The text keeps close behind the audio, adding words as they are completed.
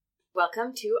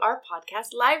Welcome to our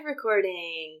podcast live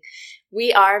recording.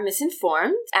 We are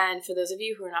Misinformed, and for those of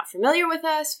you who are not familiar with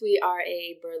us, we are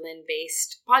a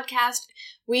Berlin-based podcast.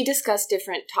 We discuss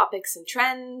different topics and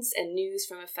trends and news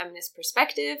from a feminist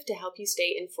perspective to help you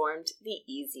stay informed the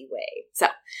easy way. So,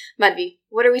 Madhvi,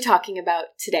 what are we talking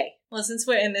about today? Well, since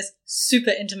we're in this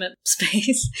super intimate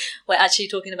space, we're actually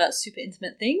talking about a super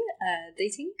intimate thing,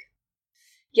 dating.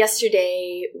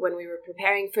 Yesterday, when we were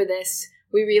preparing for this,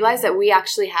 we realized that we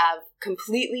actually have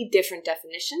completely different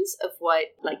definitions of what,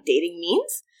 dating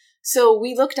means. So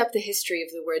we looked up the history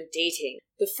of the word dating.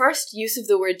 The first use of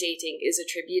the word dating is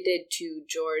attributed to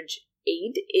George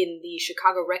Ade in the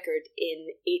Chicago Record in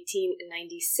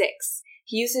 1896.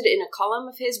 He used it in a column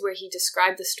of his where he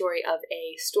described the story of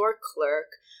a store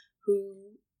clerk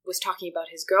who was talking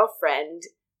about his girlfriend,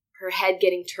 her head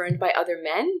getting turned by other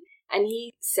men, and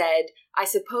he said, "I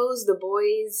suppose the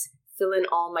boys fill in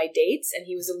all my dates," and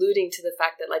he was alluding to the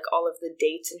fact that all of the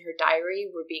dates in her diary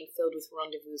were being filled with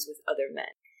rendezvous with other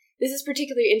men. This is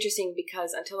particularly interesting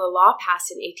because until a law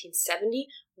passed in 1870,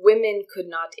 women could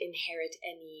not inherit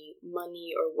any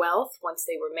money or wealth once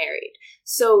they were married.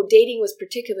 So dating was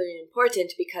particularly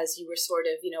important because you were sort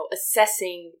of,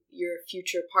 assessing your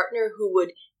future partner who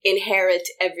would inherit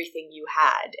everything you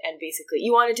had, and basically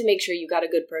you wanted to make sure you got a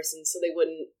good person so they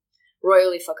wouldn't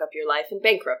royally fuck up your life and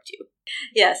bankrupt you.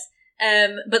 Yes.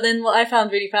 But then what I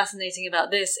found really fascinating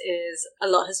about this is a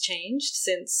lot has changed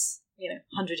since,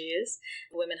 100 years.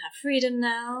 Women have freedom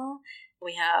now.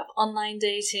 We have online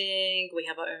dating. We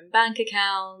have our own bank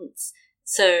accounts.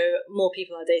 So more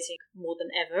people are dating more than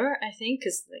ever, I think,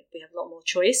 because we have a lot more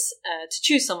choice to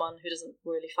choose someone who doesn't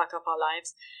really fuck up our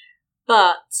lives.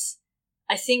 But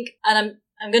I think, and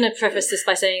I'm going to preface this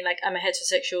by saying, I'm a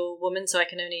heterosexual woman, so I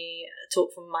can only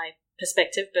talk from my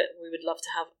perspective, but we would love to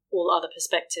have all other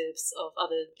perspectives of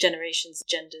other generations,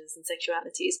 genders, and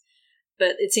sexualities.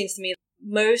 But it seems to me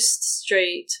most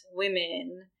straight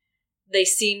women, they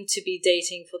seem to be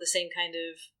dating for the same kind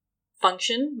of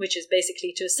function, which is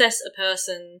basically to assess a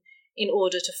person in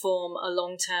order to form a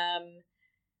long-term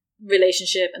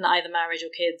relationship and either marriage or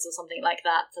kids or something like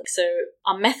that. So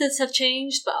our methods have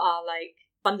changed, but our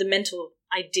fundamental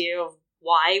idea of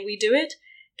why we do it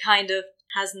kind of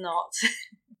has not.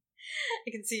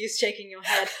 I can see you shaking your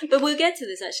head. But we'll get to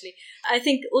this, actually. I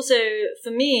think also,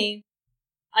 for me,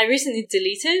 I recently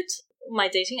deleted my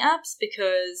dating apps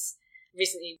because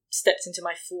recently stepped into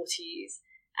my 40s,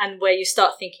 and where you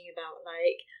start thinking about,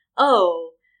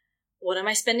 what am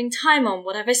I spending time on?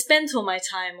 What have I spent all my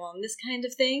time on? This kind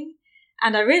of thing.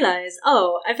 And I realized,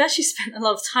 I've actually spent a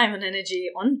lot of time and energy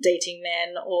on dating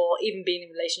men or even being in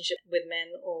a relationship with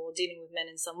men or dealing with men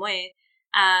in some way.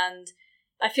 And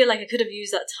I feel like I could have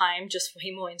used that time just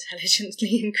way more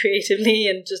intelligently and creatively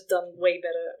and just done way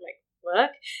better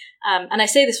work. And I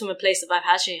say this from a place of I've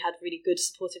actually had really good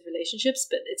supportive relationships,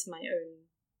 but it's my own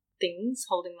things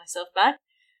holding myself back.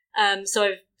 So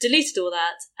I've deleted all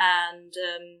that, and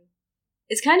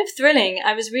it's kind of thrilling.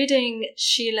 I was reading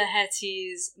Sheila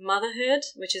Hetty's Motherhood,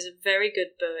 which is a very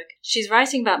good book. She's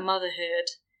writing about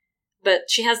motherhood, but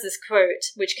she has this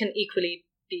quote which can equally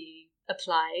be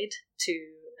applied to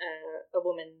a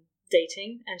woman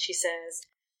dating, and she says,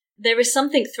 "There is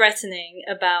something threatening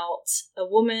about a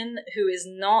woman who is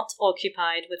not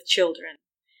occupied with children.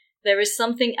 There is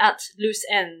something at loose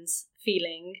ends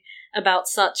feeling about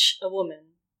such a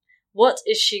woman. What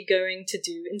is she going to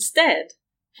do instead?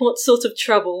 What sort of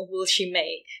trouble will she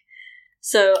make?"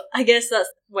 So I guess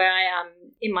that's where I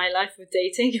am in my life with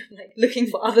dating, looking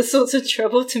for other sorts of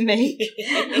trouble to make.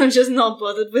 I'm just not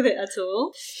bothered with it at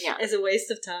all. Yeah. It's a waste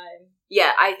of time.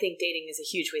 Yeah, I think dating is a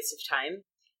huge waste of time.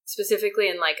 Specifically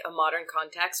in a modern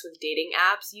context with dating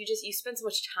apps, you spend so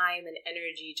much time and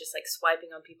energy just swiping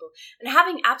on people and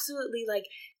having absolutely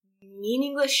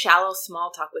meaningless, shallow small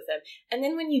talk with them. And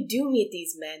then when you do meet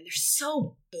these men, they're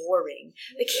so boring.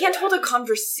 They can't hold a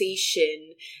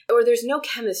conversation, or there's no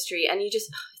chemistry, and it's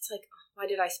why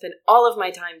did I spend all of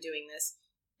my time doing this?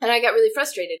 And I got really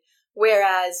frustrated.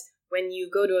 Whereas when you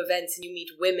go to events and you meet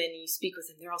women and you speak with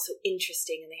them, they're also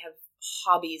interesting and they have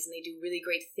hobbies and they do really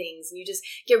great things, and you just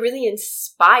get really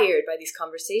inspired by these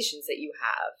conversations that you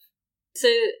have. So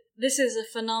this is a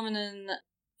phenomenon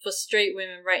for straight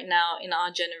women right now in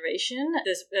our generation.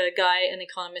 There's a guy, an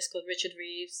economist called Richard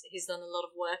Reeves. He's done a lot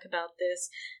of work about this.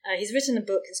 He's written a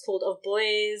book, it's called Of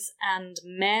Boys and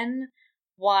Men,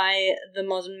 Why the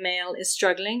Modern Male is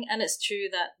Struggling. And it's true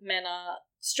that men are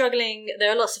struggling.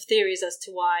 There are lots of theories as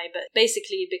to why, but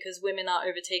basically because women are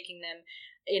overtaking them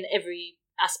in every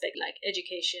aspect, like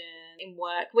education, in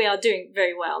work, we are doing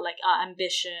very well. Like our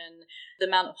ambition, the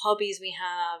amount of hobbies we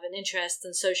have and interests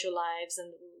and social lives,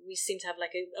 and we seem to have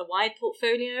like a wide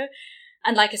portfolio.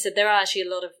 And like I said, there are actually a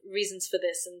lot of reasons for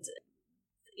this, and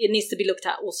it needs to be looked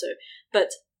at also.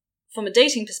 But from a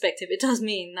dating perspective, it does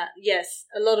mean that, yes,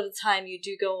 a lot of the time you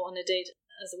do go on a date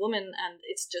as a woman and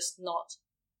it's just not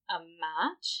a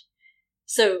match.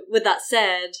 So with that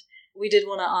said, we did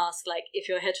want to ask, like, if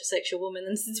you're a heterosexual woman,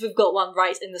 and since we've got one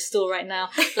right in the store right now,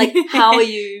 like, how are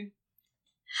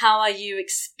you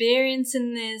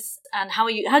experiencing this, and how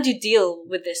do you deal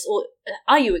with this, or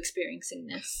are you experiencing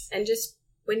this? And just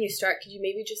when you start, could you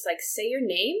maybe just like say your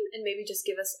name and maybe just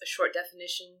give us a short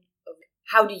definition of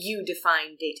how do you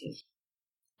define dating?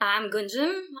 I'm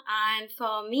Gunjan, and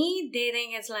for me,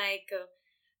 dating is like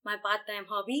my part-time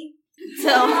hobby. So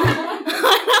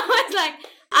I was like,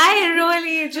 I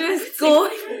really just go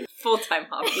full-time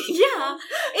hobby. Yeah,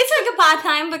 it's like a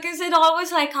part-time because it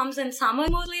always like comes in summer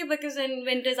mostly, because in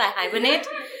winters I hibernate.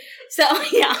 So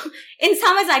yeah, in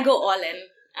summers I go all in,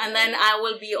 and then I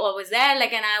will be always there,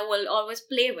 like, and I will always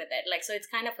play with it, like, so it's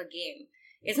kind of a game.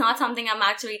 It's not something I'm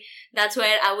actually, that's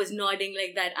where I was nodding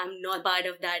like that. I'm not part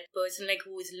of that person like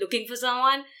who is looking for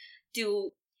someone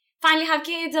to finally have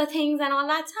kids or things and all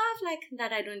that stuff, like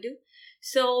that I don't do.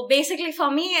 So basically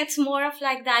for me, it's more of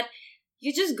like that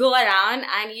you just go around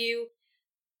and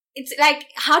it's like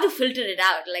how to filter it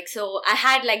out. Like, so I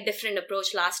had like different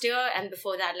approach last year, and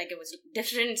before that, like, it was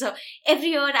different. So every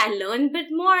year I learn a bit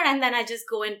more, and then I just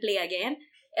go and play again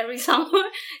every summer.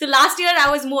 So last year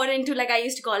I was more into, like, I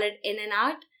used to call it in and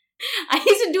out. I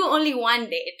used to do only one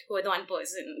date with one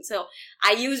person. So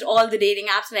I used all the dating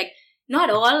apps, like, not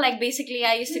all, like, basically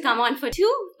I used to come on for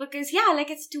 2 because, yeah, like,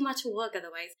 it's too much work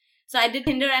otherwise. So I did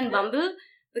Tinder and Bumble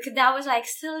because that was, like,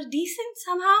 still decent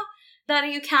somehow. That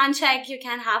you can check, you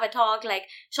can have a talk, like,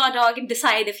 short talk, and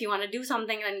decide if you want to do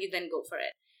something, and you then go for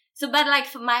it. So, but,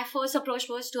 like, my first approach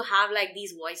was to have, like,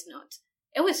 these voice notes.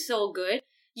 It was so good.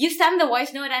 You send the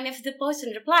voice note, and if the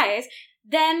person replies,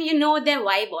 then you know their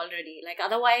vibe already. Like,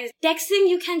 otherwise, texting,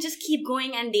 you can just keep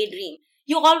going and daydream.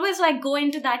 You always, like, go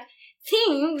into that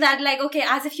thing that, like, okay,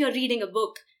 as if you're reading a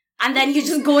book. And then you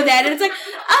just go there and it's like,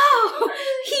 oh,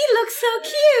 he looks so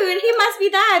cute. He must be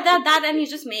that. And you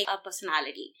just make a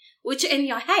personality, which in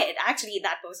your head, actually,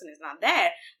 that person is not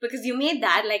there because you made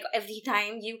that, like, every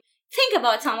time you think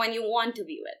about someone you want to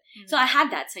be with. Mm-hmm. So I had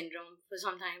that syndrome for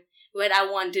some time where I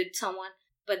wanted someone,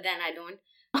 but then I don't.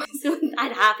 So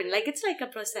that happened. Like, it's like a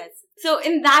process. So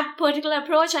in that particular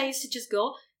approach, I used to just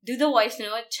go, do the voice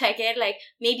note, check it, like,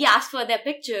 maybe ask for their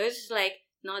pictures, like,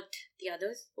 not the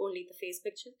others, only the face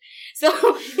pictures. So,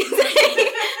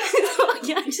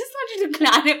 yeah, I just wanted to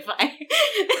clarify.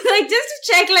 Like, just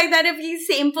to check, like, that if he's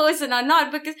same person or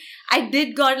not, because I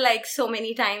did got, like, so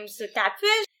many times the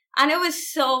catfish, and it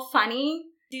was so funny.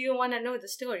 Do you want to know the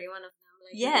story? One of them,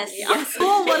 like, yes.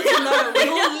 All want to know.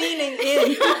 We're all leaning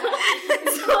in.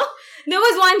 So, there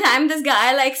was one time this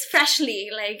guy, like, freshly,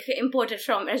 like, imported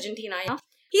from Argentina, you know?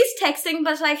 He's texting,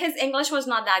 but, like, his English was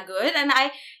not that good. And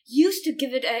I used to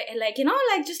give it, like, you know,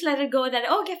 like, just let it go that,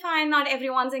 okay, fine, not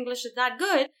everyone's English is that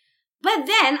good. But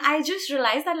then I just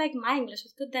realized that, like, my English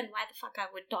was good. Then why the fuck I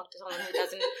would talk to someone who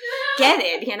doesn't get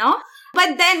it, you know?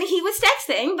 But then he was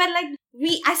texting, but, like,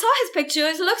 I saw his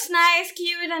pictures, looks nice,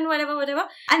 cute, and whatever.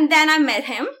 And then I met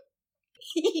him.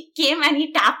 He came and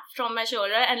he tapped from my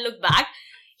shoulder and looked back.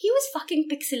 He was fucking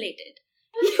pixelated.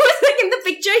 He was like, in the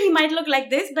picture, he might look like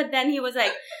this, but then he was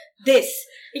like this.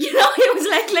 You know, he was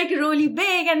like really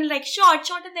big and like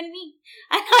shorter than me.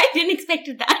 And I didn't expect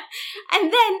that.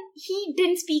 And then he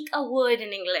didn't speak a word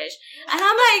in English. And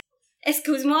I'm like,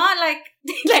 excuse me,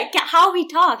 like how we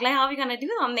talk, like how we gonna do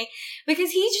something?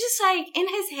 Because he just like, in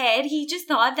his head, he just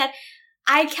thought that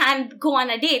I can't go on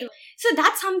a date. So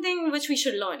that's something which we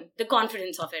should learn, the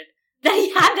confidence of it. That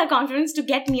he had the confidence to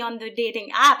get me on the dating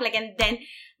app, like, and then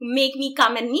make me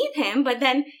come and meet him, but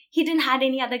then he didn't had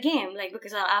any other game, like,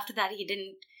 because after that he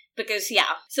didn't, because,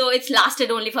 yeah. So it's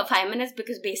lasted only for 5 minutes,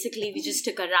 because basically we just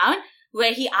took a round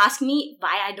where he asked me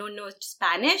why I don't know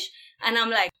Spanish, and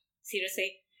I'm like,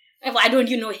 seriously? Why don't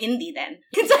you know Hindi then?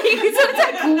 It's like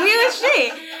weird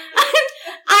shit. And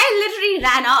I literally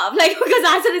ran off, like, because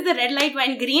as soon as the red light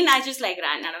went green, I just, like,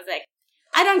 ran, and I was like,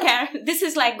 I don't care. This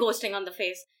is like ghosting on the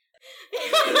face.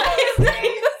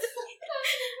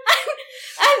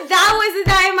 And that was the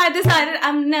time I decided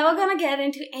I'm never gonna get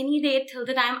into any date till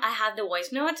the time I have the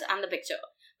voice notes and the picture.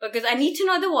 Because I need to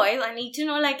know the voice. I need to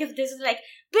know, like, if this is, like,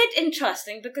 bit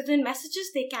interesting. Because in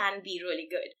messages, they can be really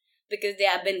good. Because they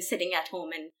have been sitting at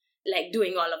home and, like,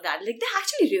 doing all of that. Like, they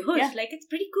actually rehearse. Yeah. Like, it's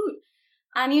pretty cool.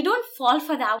 and you don't fall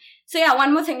for that. So yeah,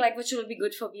 one more thing like which will be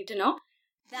good for people to know,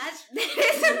 that there is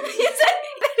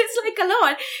like a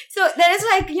lot. So there is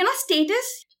like,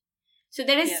 status. So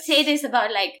there is status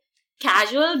about like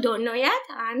casual, don't know yet,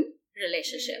 and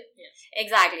relationship. Yes.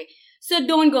 Exactly. So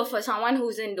don't go for someone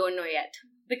who's in don't know yet.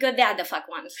 Because they are the fuck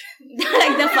ones. They're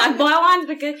like the fuck boy ones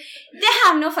because they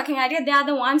have no fucking idea. They are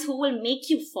the ones who will make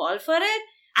you fall for it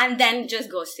and then just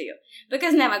ghost you.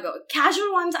 Because never go.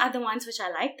 Casual ones are the ones which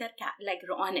I like. They're like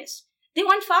honest. They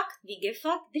want fuck, we give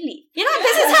fuck, they leave. This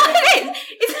is how it is.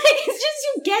 It's just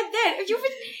you get there.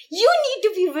 You need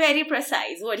to be very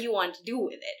precise what you want to do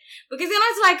with it. Because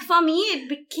it's like for me, it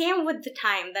became with the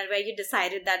time that where you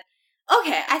decided that,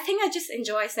 okay, I think I just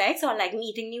enjoy sex or like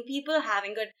meeting new people,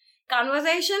 having good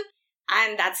conversation,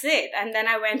 and that's it. And then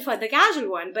I went for the casual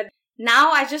one. But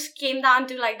now I just came down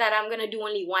to like that I'm going to do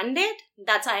only one date.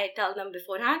 That's how I tell them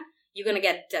beforehand. You're going to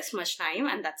get this much time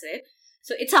and that's it.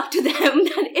 So it's up to them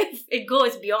that if it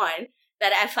goes beyond,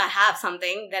 that if I have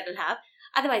something, that will have.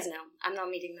 Otherwise, no, I'm not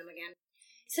meeting them again.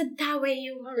 So that way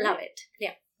you love it.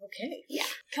 Yeah. Okay. Yeah.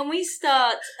 Can we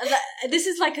start? This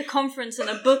is like a conference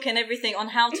and a book and everything on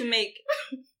how to make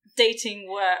dating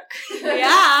work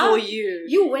for you.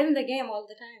 You win the game all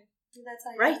the time. That's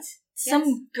how right.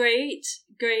 Some great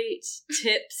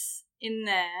tips in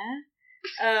there.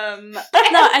 No,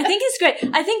 I think it's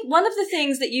great. I think one of the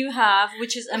things that you have,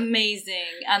 which is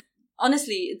amazing, and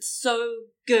honestly, it's so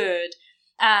good,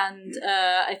 and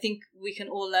I think we can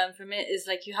all learn from it, is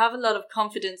like you have a lot of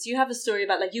confidence. You have a story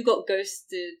about like you got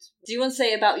ghosted. Do you want to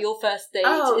say about your first date?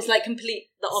 It's like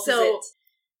complete the opposite. So,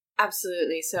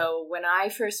 absolutely. So when I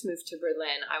first moved to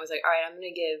Berlin, I was like, all right, I'm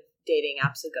going to give dating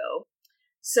apps a go.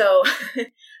 So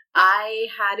I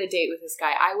had a date with this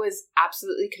guy. I was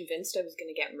absolutely convinced I was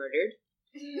going to get murdered.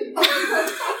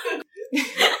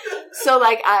 So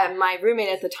like my roommate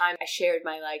at the time, I shared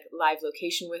my like live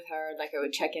location with her. Like I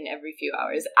would check in every few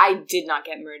hours. I did not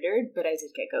get murdered, but I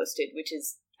did get ghosted, which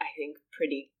is I think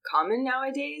pretty common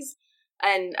nowadays.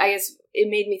 And I guess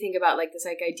it made me think about like this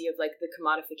like idea of like the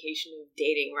commodification of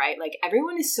dating, right? Like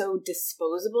everyone is so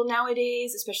disposable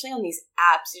nowadays, especially on these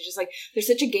apps. You're just like, there's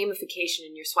such a gamification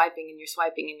and you're swiping and you're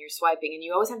swiping and you're swiping. And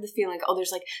you always have the feeling like, oh,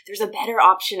 there's a better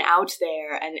option out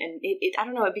there. And it I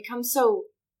don't know, it becomes so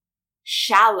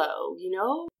shallow,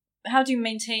 How do you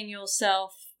maintain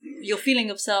your feeling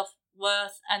of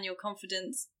self-worth and your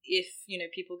confidence if,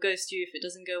 people ghost you, if it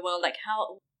doesn't go well? Like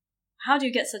how do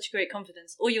you get such great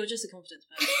confidence? Or you're just a confident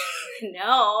person?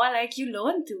 No, like you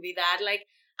learn to be that. Like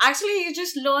actually you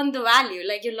just learn the value.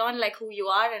 Like you learn like who you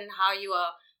are and how you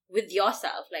are with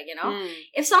yourself. Like,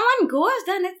 if someone goes,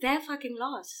 then it's their fucking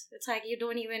loss. It's like you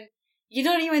don't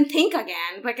even think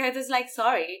again because it's like,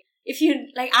 sorry. If you're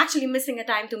like actually missing a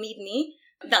time to meet me,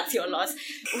 that's your loss.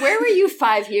 Where were you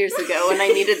 5 years ago when I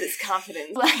needed this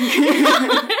confidence? Like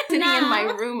sitting in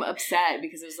my room upset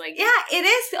because it was like... Yeah, it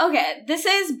is. Okay, this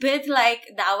is bit like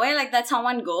that way, like that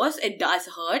someone goes, it does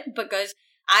hurt because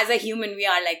as a human, we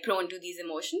are like prone to these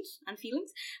emotions and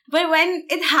feelings. But when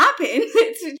it happens,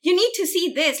 you need to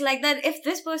see this, like that if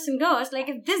this person goes, like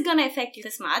if this gonna affect you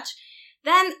this much,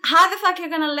 then how the fuck you're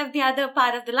gonna live the other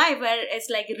part of the life where it's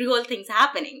like real things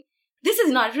happening? This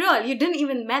is not real. You didn't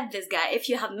even met this guy. If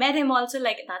you have met him also,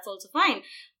 like, that's also fine.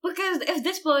 Because if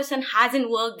this person hasn't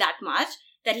worked that much,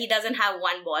 that he doesn't have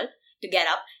one ball to get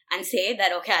up and say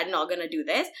that, okay, I'm not going to do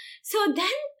this. So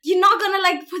then you're not going to,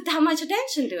 like, put that much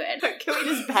attention to it. Can we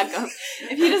just back up?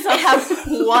 If he doesn't have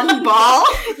one ball?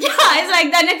 Yeah, it's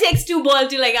like, then it takes 2 balls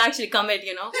to, like, actually commit,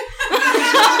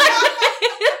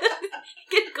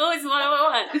 It goes one over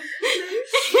one.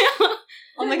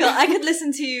 Oh my god, I could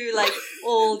listen to you like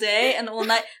all day and all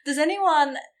night. Does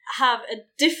anyone have a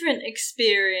different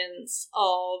experience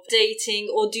of dating,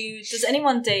 or does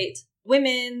anyone date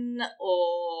women,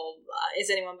 or is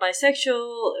anyone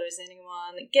bisexual, or is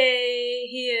anyone gay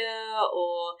here,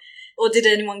 or did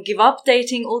anyone give up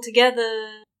dating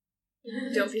altogether?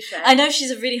 Don't be shy. I know she's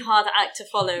a really hard act to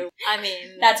follow. I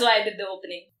mean, that's why I did the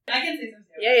opening. I can say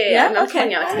something. Yeah.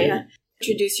 Okay.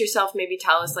 Introduce yourself, maybe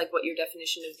tell us like what your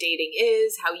definition of dating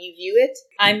is, how you view it.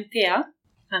 I'm Thea.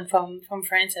 I'm from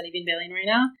France. I live in Berlin right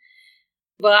now.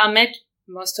 But I met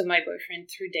most of my boyfriends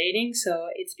through dating, so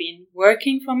it's been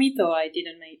working for me, though I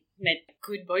didn't met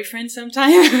good boyfriends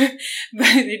sometimes.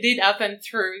 But it did happen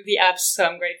through the apps, so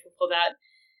I'm grateful for that.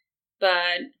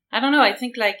 But I don't know, I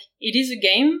think like it is a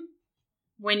game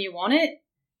when you want it,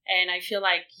 and I feel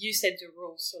like you set the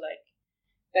rules, so like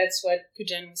that's what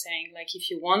Pujan was saying. Like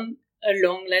if you want a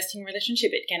long-lasting relationship,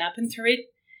 it can happen through it,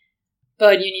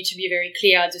 but you need to be very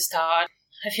clear at the start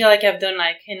I feel like I've done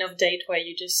like enough date where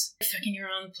you just fucking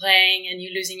around playing and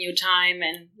you're losing your time.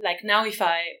 And like now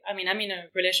I'm in a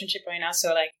relationship right now,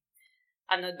 so like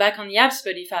I'm not back on the apps,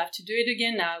 but if I have to do it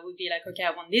again, now I would be like, okay,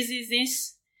 I want this.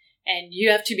 And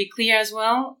you have to be clear as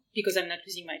well, because I'm not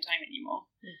losing my time anymore.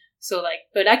 So like,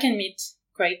 but I can meet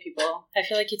great people. I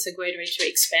feel like it's a great way to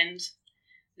expand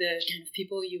the kind of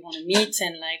people you want to meet,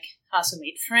 and like also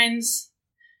make friends.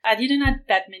 I didn't have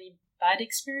that many bad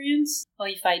experience, or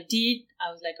if I did,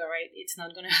 I was like, all right, it's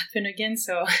not going to happen again.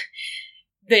 So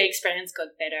the experience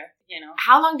got better, you know.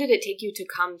 How long did it take you to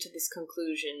come to this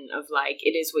conclusion of like,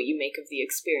 it is what you make of the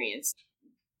experience?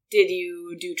 Did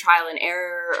you do trial and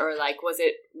error, or like, was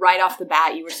it right off the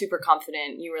bat, you were super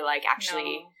confident, you were like,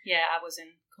 actually... No. Yeah, I wasn't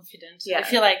confident. Yeah. I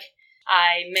feel like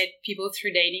I met people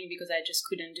through dating because I just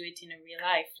couldn't do it in a real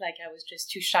life. Like, I was just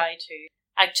too shy to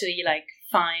actually like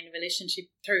find a relationship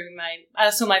through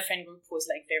my friend group was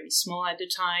like very small at the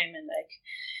time, and like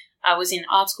I was in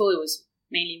art school, it was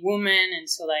mainly women, and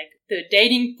so like the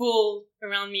dating pool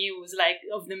around me was like,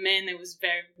 of the men, there was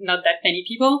not that many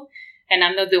people, and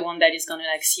I'm not the one that is gonna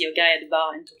like see a guy at the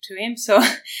bar and talk to him. So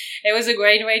it was a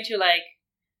great way to like,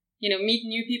 you know, meet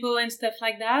new people and stuff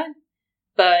like that.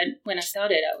 But when I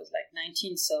started, I was like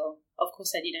 19, so of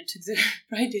course I didn't take the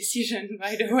right decision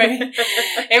right away.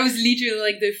 It was literally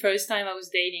like the first time I was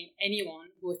dating anyone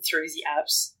who through the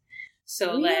apps.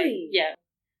 So really? Like, yeah.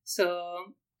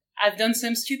 So I've done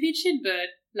some stupid shit, but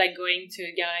like going to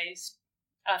a guy's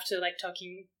after like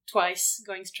talking twice,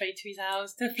 going straight to his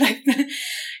house, stuff like that.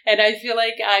 And I feel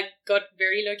like I got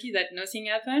very lucky that nothing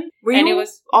happened. Were and you it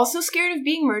was also scared of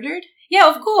being murdered? Yeah,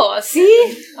 of course.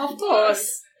 See? Of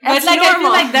course. That's but like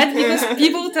normal. I feel like that's because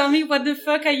people tell me, what the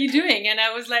fuck are you doing? And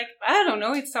I was like, I don't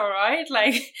know, it's alright.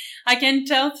 Like I can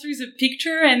tell through the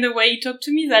picture and the way he talked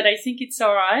to me that I think it's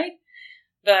alright.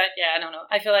 But yeah, I don't know.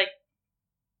 I feel like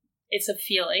it's a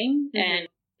feeling, and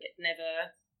it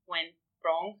never went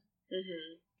wrong.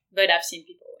 But I've seen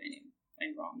people when it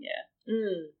went wrong, yeah.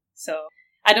 So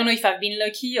I don't know if I've been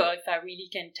lucky, or if I really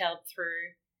can tell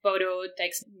through photo,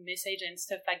 text message and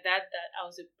stuff like that how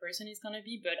the person is going to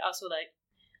be. But also like,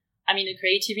 I'm in the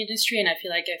creative industry, and I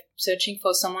feel like I'm searching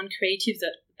for someone creative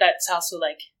that's also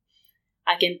like,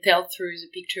 I can tell through the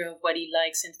picture of what he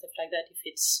likes and stuff like that if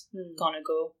it's gonna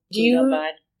go good or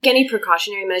bad. Any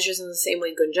precautionary measures in the same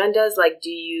way Gunjan does? Like,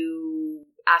 do you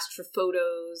ask for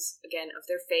photos, again, of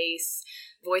their face,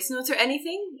 voice notes or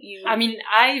anything? I mean,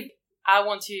 I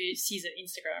want to see the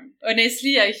Instagram.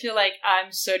 Honestly, I feel like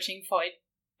I'm searching for it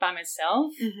by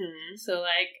myself. So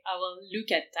like, I will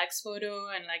look at tax photo,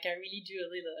 and like I really do a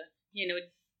little, you know,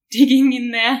 digging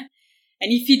in there.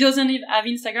 And if he doesn't have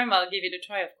Instagram, I'll give it a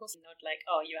try. Of course, not like,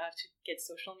 oh, you have to get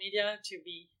social media to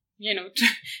be, you know,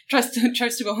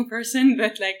 trustable person.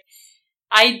 But like,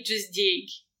 I just dig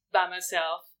by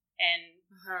myself. And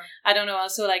I don't know,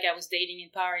 also like I was dating in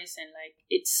Paris, and like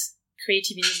it's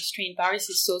creative industry in Paris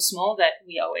is so small that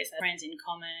we always have friends in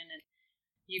common. And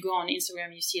you go on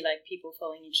Instagram, you see like people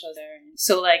following each other. And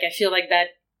so like, I feel like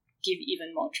that give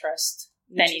even more trust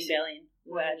than in Berlin,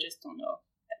 where I just don't know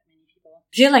that many people.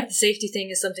 I feel like the safety thing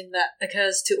is something that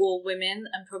occurs to all women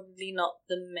and probably not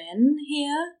the men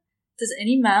here. Does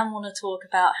any man want to talk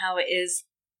about how it is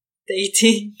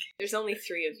dating? There's only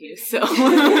 3 of you, so...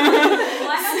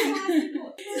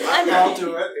 I'll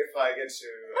do it if I get to...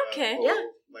 Okay, yeah.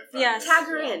 My friend Yeah, tag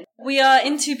her in. We are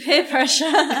into peer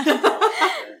pressure.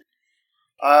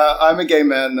 I'm a gay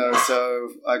man though, so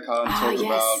I can't talk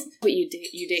about... Wait,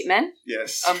 you date men?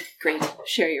 Yes. Great.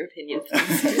 Share your opinion,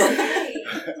 please.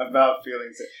 About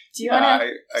feelings. Do you want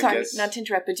to... Sorry, guess... not to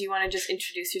interrupt, but do you want to just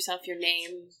introduce yourself, your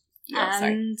name?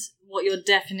 And what your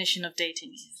definition of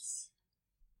dating is?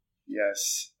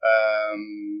 Yes.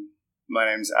 My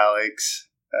name's Alex.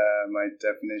 My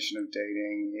definition of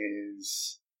dating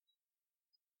is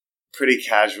pretty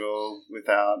casual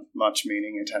without much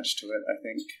meaning attached to it, I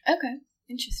think. Okay.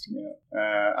 Interesting.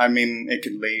 Yeah. I mean, it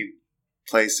could lead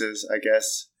places, I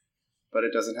guess, but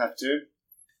it doesn't have to.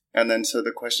 And then, so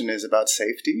the question is about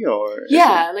safety, or...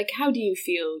 like, how do you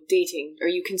feel dating? Are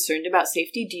you concerned about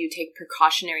safety? Do you take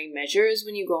precautionary measures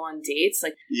when you go on dates?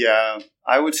 Like, yeah,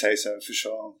 I would say so, for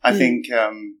sure. I think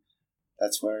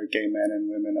that's where gay men and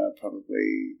women are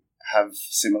probably have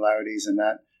similarities in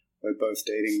that we're both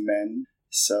dating men,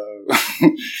 so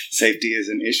safety is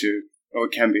an issue, or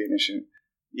it can be an issue.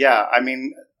 Yeah, I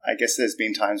mean, I guess there's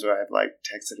been times where I've like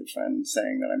texted a friend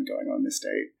saying that I'm going on this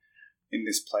date in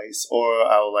this place, or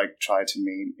I'll like try to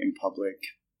meet in public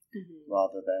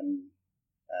rather than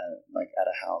like at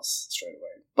a house straight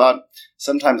away. But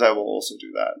sometimes I will also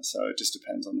do that, so it just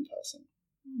depends on the person.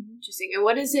 Interesting. And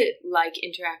what is it like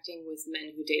interacting with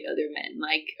men who date other men?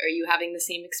 Like, are you having the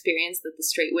same experience that the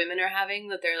straight women are having,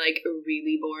 that they're like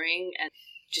really boring and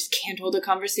just can't hold a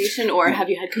conversation, or have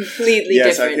you had completely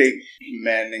different? Yes, I think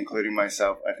men, including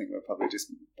myself, I think we're probably just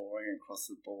boring across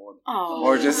the board. Oh.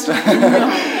 Or just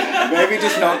maybe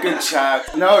just not good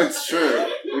chat. No, it's true.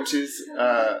 Which is,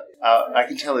 I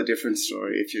can tell a different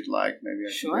story if you'd like. Maybe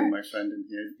I can bring my friend in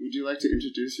here. Would you like to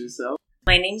introduce yourself?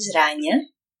 My name is Rania,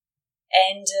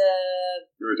 and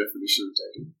Your definition of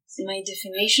dating. my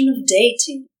definition of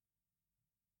dating.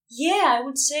 Yeah, I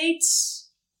would say it's,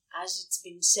 as it's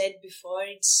been said before,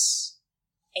 it's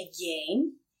a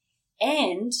game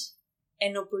and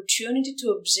an opportunity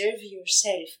to observe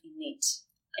yourself in it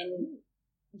and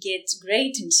get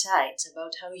great insights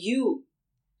about how you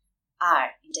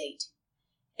are in dating.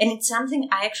 And it's something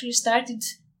I actually started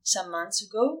some months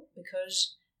ago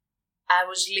because I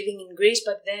was living in Greece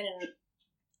back then, and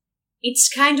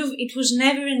it was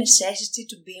never a necessity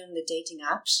to be on the dating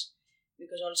apps,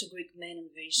 because also Greek men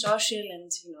are very social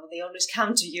and, they always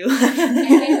come to you.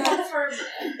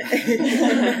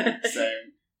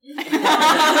 Same.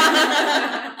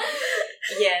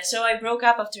 Yeah, so I broke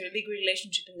up after a big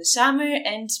relationship in the summer,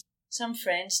 and some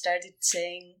friends started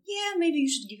saying, yeah, maybe you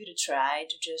should give it a try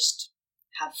to just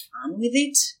have fun with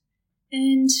it.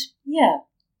 And yeah.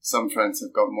 Some friends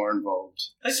have got more involved.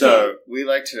 Okay. So we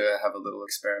like to have a little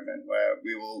experiment where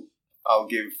I'll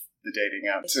give the dating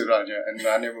app to Rania, and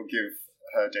Rania will give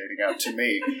her dating app to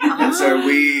me. And so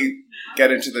we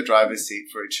get into the driver's seat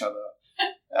for each other.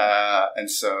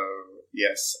 And so,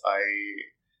 yes,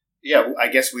 I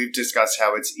guess we've discussed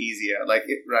how it's easier. Like,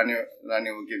 Rania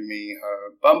will give me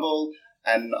her Bumble,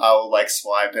 and I'll,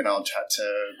 swipe and I'll chat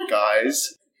to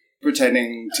guys,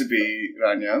 pretending to be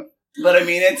Rania. But I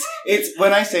mean, it's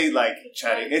when I say,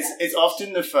 chatting, it's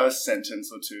often the first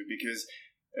sentence or two, because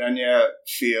Rania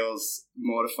feels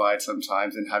mortified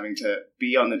sometimes in having to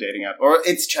be on the dating app. Or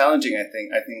it's challenging, I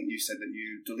think. I think you said that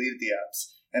you deleted the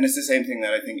apps. And it's the same thing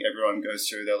that I think everyone goes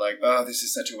through. They're like, oh, this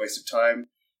is such a waste of time.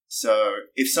 So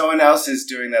if someone else is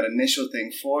doing that initial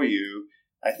thing for you,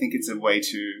 I think it's a way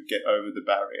to get over the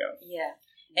barrier. Yeah.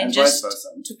 And just vice versa.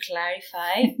 To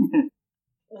clarify,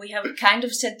 we have kind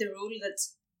of set the rule that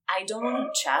I don't want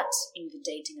to chat in the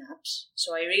dating apps.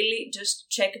 So I really just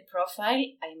check a profile,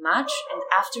 I match, and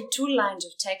after 2 lines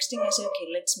of texting, I say,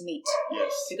 okay, let's meet.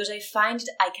 Yes. Because I find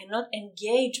that I cannot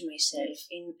engage myself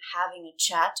in having a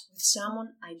chat with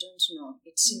someone I don't know.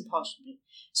 It's impossible.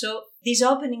 So these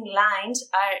opening lines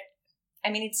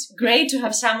it's great to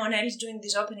have someone else doing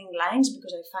these opening lines,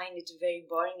 because I find it very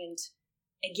boring, and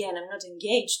again, I'm not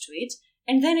engaged to it.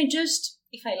 And then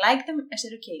if I like them, I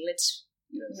said, okay, let's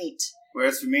meet.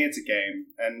 Whereas for me, it's a game.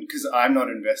 And because I'm not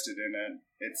invested in it,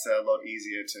 it's a lot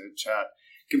easier to chat.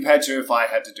 Compared to if I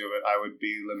had to do it, I would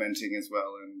be lamenting as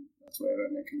well. And that's where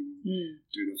Rania can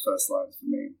do the first lines for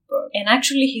me. And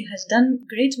actually, he has done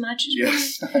great matches.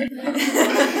 Yes.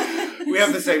 We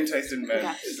have the same taste in men.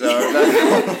 Yeah.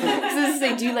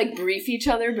 So do you brief each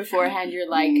other beforehand? You're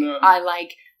like, No. I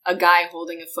like a guy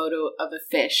holding a photo of a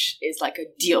fish is like a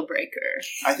deal breaker.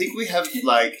 I think we have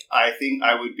I think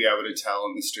I would be able to tell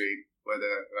on the street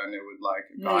whether Rania would like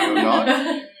a guy or not.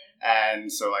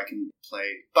 And so I can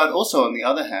play. But also on the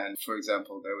other hand, for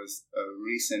example, there was a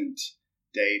recent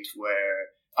date where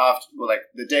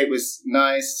the date was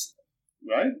nice,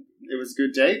 right? It was a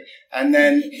good date. And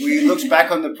then we looked back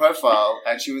on the profile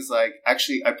and she was like,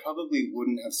 actually, I probably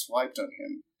wouldn't have swiped on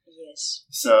him. Yes.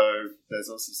 So there's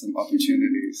also some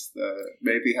opportunities that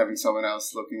maybe having someone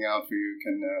else looking out for you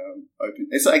can open.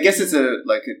 I guess it's a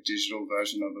digital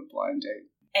version of a blind date.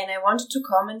 And I wanted to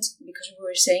comment, because we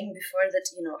were saying before that,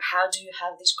 how do you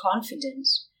have this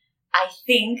confidence? I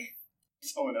think...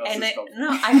 Someone else's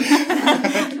confidence.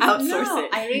 Outsource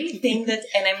it. I really think that,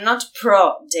 and I'm not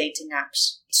pro dating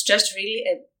apps. It's just really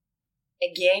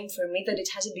a game for me that it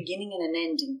has a beginning and an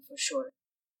ending, for sure.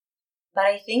 But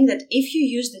I think that if you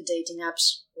use the dating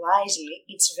apps wisely,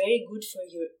 it's very good for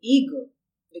your ego.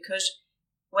 Because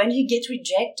when you get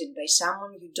rejected by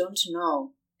someone you don't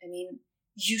know,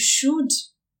 you should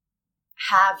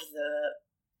have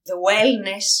the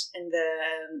wellness and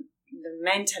the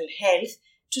mental health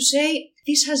to say,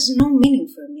 this has no meaning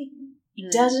for me.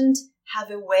 It doesn't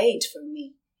have a weight for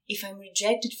me if I'm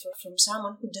rejected from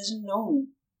someone who doesn't know me.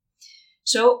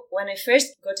 So when I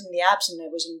first got in the apps and I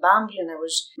was in Bumble and I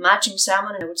was matching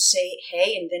someone and I would say,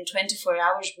 hey, and then 24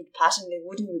 hours would pass and they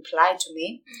wouldn't reply to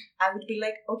me, I would be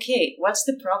like, okay, what's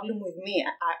the problem with me?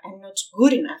 I'm not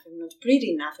good enough. I'm not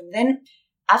pretty enough. And then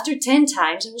after 10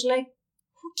 times, I was like,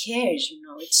 who cares?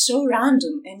 It's so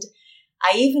random. And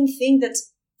I even think that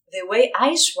the way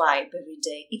I swipe every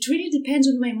day, it really depends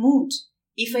on my mood.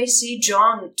 If I see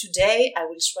John today, I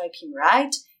will swipe him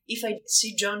right. If I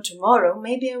see John tomorrow,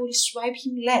 maybe I will swipe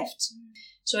him left.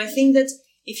 So I think that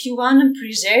if you want to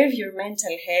preserve your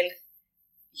mental health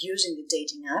using the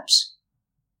dating apps,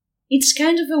 it's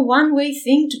kind of a one-way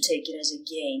thing to take it as a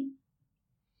game.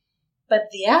 But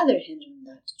the other hand on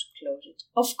that, to close it,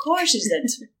 of course, is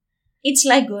that it's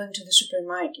like going to the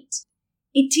supermarket.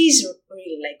 It is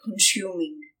really like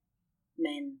consuming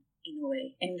men in a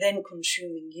way, and then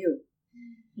consuming you.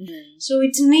 Mm-hmm. So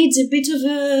it needs a bit of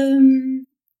a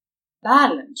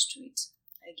balance to it,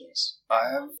 I guess.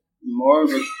 I have more of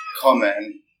a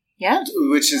comment,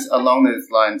 which is along those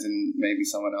lines, and maybe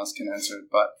someone else can answer it,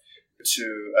 but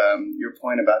to your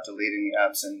point about deleting the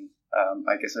apps, and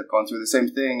I guess I've gone through the same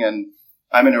thing, and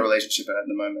I'm in a relationship at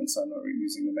the moment, so I'm not really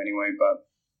using them anyway, but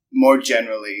more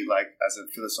generally, like as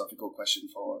a philosophical question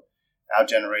for our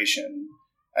generation,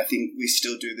 I think we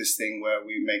still do this thing where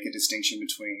we make a distinction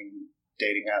between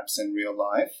dating apps and real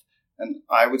life. And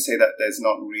I would say that there's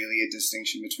not really a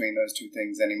distinction between those two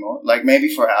things anymore. Like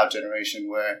maybe for our generation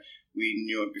where we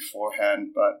knew it beforehand,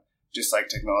 but just like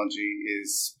technology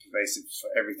is pervasive for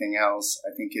everything else,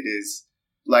 I think it is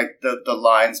like the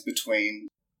lines between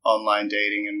online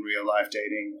dating and real life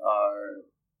dating are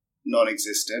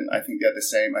non-existent. I think they're the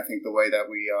same. I think the way that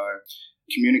we are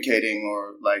communicating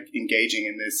or like engaging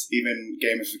in this, even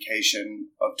gamification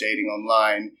of dating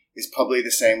online, is probably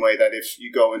the same way that if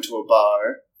you go into a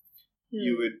bar,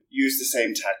 you would use the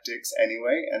same tactics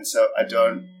anyway. And so I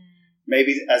don't,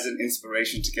 maybe as an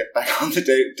inspiration to get back on the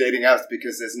dating apps,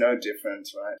 because there's no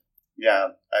difference, right? Yeah,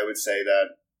 I would say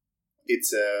that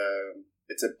it's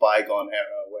a bygone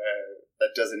era where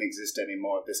that doesn't exist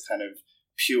anymore, this kind of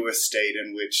pure state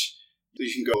in which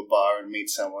you can go to a bar and meet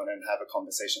someone and have a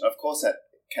conversation. Of course that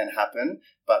can happen,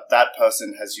 but that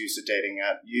person has used a dating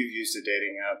app, you've used a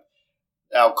dating app.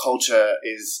 Our culture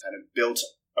is kind of built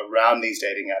around these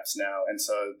dating apps now, and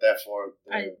so therefore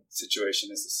the situation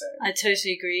is the same. I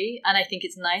totally agree, and I think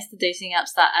it's nice, the dating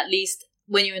apps, that at least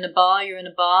when you're in a bar,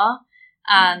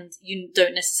 and you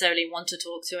don't necessarily want to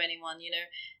talk to anyone, you know,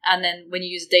 and then when you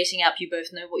use a dating app, you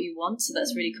both know what you want, so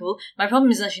that's really cool. My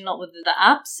problem is actually not with the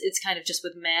apps, it's kind of just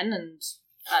with men, and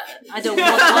I don't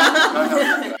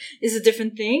want one. It's a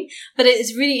different thing, but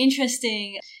it's really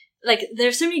interesting. Like, there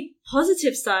are so many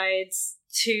positive sides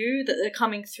too that are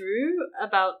coming through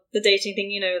about the dating thing,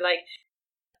 you know, like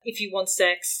if you want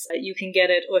sex, you can get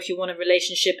it, or if you want a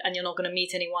relationship and you're not going to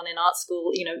meet anyone in art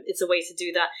school, you know, it's a way to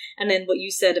do that. And then what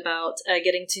you said about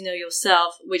getting to know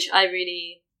yourself, which I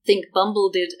really think Bumble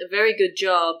did a very good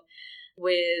job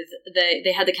with.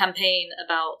 They had a campaign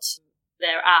about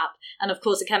their app, and of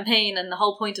course a campaign, and the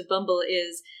whole point of Bumble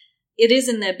is, it is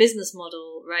in their business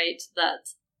model, right, that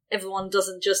everyone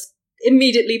doesn't just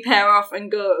immediately pair off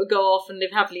and go off and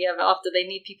live happily ever after. They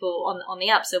need people on the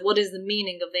app. So what is the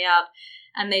meaning of the app?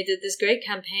 And they did this great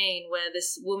campaign where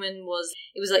this woman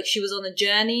it was like she was on a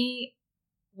journey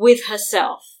with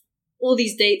herself. All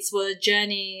these dates were a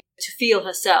journey to feel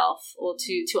herself, or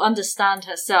to understand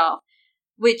herself,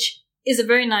 which is a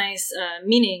very nice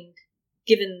meaning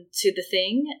given to the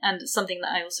thing, and something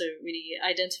that I also really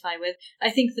identify with. I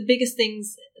think the biggest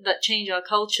things that change our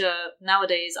culture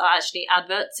nowadays are actually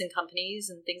adverts in companies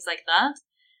and things like that.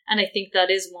 And I think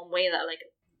that is one way that, like,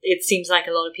 it seems like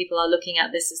a lot of people are looking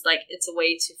at this as like, it's a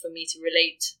way for me to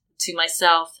relate to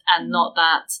myself, and not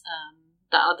that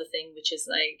other thing, which is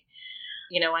like,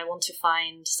 you know, I want to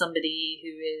find somebody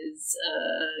who is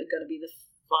going to be the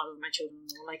father of my children,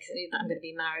 or like I'm going to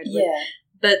be married with. Yeah.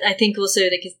 But I think also,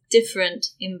 like, it's different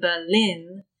in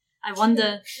Berlin. I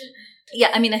wonder... Yeah,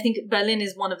 I mean, I think Berlin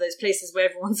is one of those places where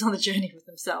everyone's on a journey with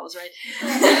themselves, right?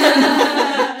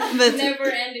 But, never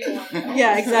ending one.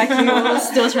 Yeah, exactly. We're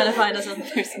still trying to find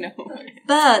ourselves.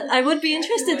 But I would be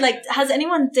interested, like, has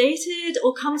anyone dated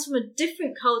or comes from a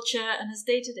different culture and has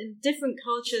dated in different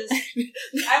cultures?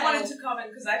 I wanted to comment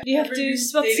because I've You have never to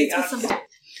used swap dating seats with apps. somebody.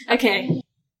 Okay.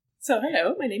 So,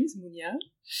 hello, my name is Munya,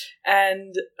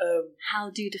 and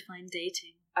How do you define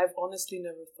dating? I've honestly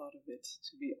never thought of it,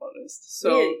 to be honest. So,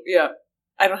 Really? yeah,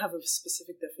 I don't have a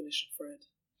specific definition for it.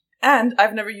 And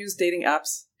I've never used dating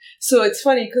apps. So it's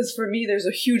funny, because for me, there's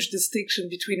a huge distinction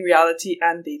between reality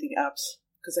and dating apps,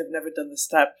 because I've never done the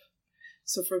step.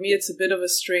 So for me, it's a bit of a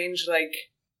strange, like,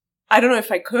 I don't know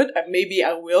if I could, maybe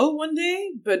I will one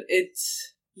day, but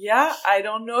I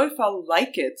don't know if I'll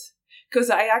like it. Because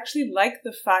I actually like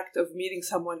the fact of meeting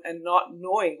someone and not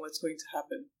knowing what's going to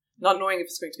happen. Not knowing if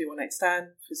it's going to be a one-night stand,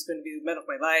 if it's going to be the man of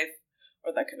my life,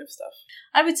 or that kind of stuff.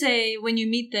 I would say when you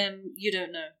meet them, you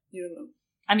don't know. You don't know.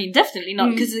 I mean, definitely not,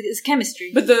 because it's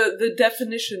chemistry. But the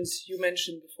definitions you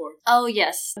mentioned before. Oh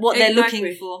yes, what they're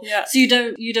looking for. Yeah. So you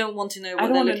don't want to know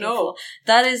what they're looking for.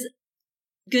 That is,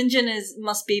 Gunjan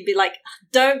must be like,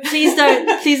 please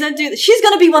don't do this. She's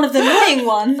gonna be one of the annoying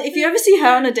ones. If you ever see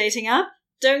her on a dating app,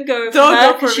 don't go for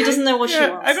her because she doesn't know what she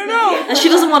wants. I don't know, and she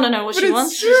doesn't want to know what she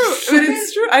wants. But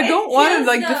it's true. I don't want to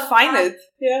like define it.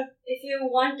 Yeah. If you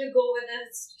want to go with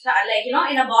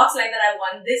in a box like that, I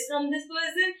want this from this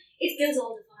person. It kills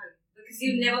all the fun because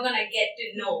you're never gonna get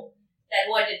to know that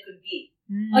what it could be,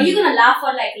 or you're gonna laugh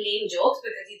at like lame jokes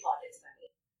because you thought it's funny.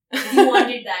 You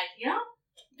wanted that,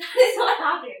 That is what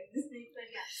happens.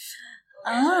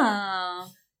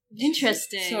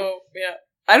 Interesting. So yeah,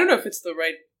 I don't know if it's the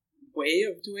right way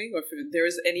of doing, or if there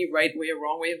is any right way or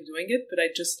wrong way of doing it. But I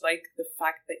just like the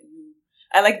fact that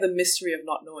I like the mystery of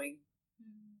not knowing.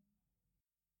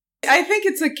 I think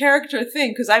it's a character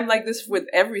thing because I'm like this with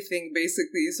everything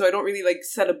basically. So I don't really like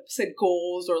set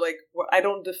goals or like I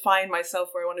don't define myself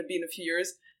where I want to be in a few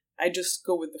years. I just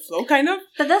go with the flow, kind of.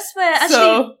 But that's where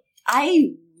actually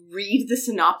I read the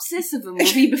synopsis of a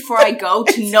movie before I go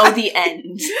to know the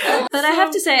end. But I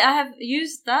have to say, I have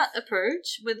used that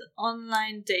approach with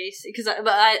online dates because I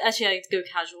go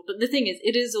casual. But the thing is,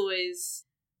 it is always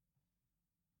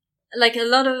like a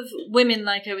lot of women,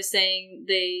 like I was saying,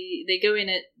 they go in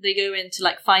to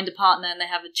like find a partner and they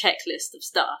have a checklist of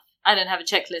stuff. I don't have a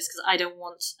checklist because I don't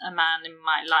want a man in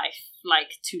my life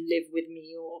like to live with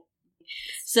me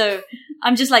so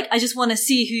I'm just like, I just want to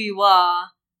see who you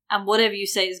are, and whatever you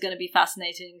say is going to be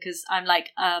fascinating because I'm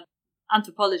like an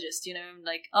anthropologist, I'm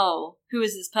like, oh, who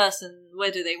is this person?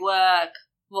 Where do they work?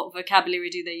 What vocabulary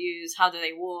do they use? How do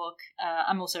they walk?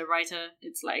 I'm also a writer.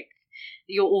 It's like,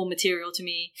 you're all material to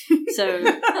me. So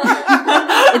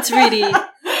it's really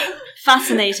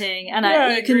fascinating. And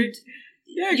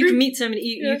you can meet so many,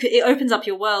 it opens up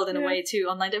your world in a way too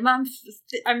online.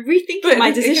 I'm rethinking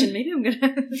my decision. Maybe I'm going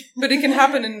to... But it can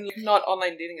happen in not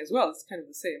online dating as well. It's kind of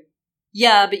the same.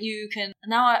 Yeah, but you can...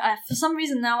 Now, I for some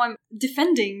reason, now I'm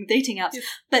defending dating apps. Yes.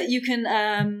 But you can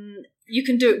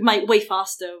do it way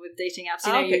faster with dating apps.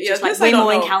 You just like way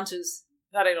more encounters.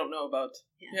 That I don't know about.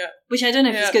 Yeah. Which I don't know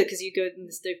if it's good because you go in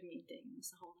this dopamine thing. That's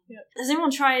the whole thing. Has anyone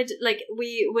tried, like,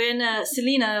 we're in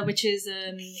Selina, which is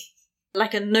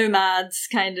like a nomads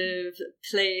kind of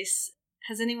place.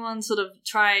 Has anyone sort of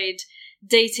tried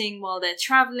dating while they're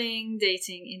traveling,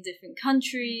 dating in different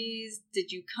countries?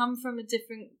 Did you come from a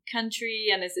different country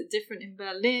and is it different in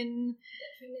Berlin?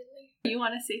 Definitely. You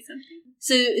want to say something?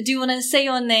 So do you want to say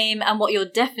your name and what your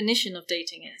definition of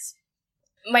dating is?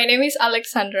 My name is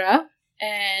Alexandra.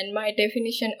 And my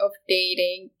definition of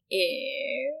dating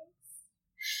is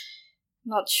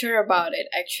not sure about it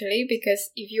actually,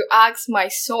 because if you ask my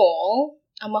soul,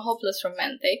 I'm a hopeless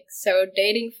romantic. So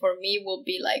dating for me will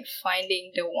be like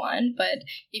finding the one. But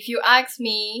if you ask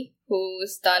me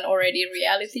who's done already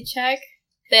reality check,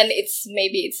 then it's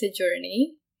a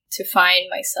journey to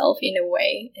find myself in a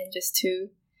way and just to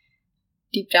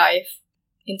deep dive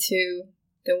into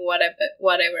the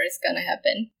whatever is gonna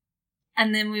happen.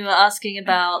 And then we were asking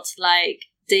about, like,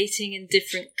 dating in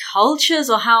different cultures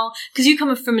or how... Because you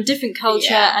come from a different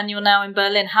culture and you're now in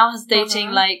Berlin. How has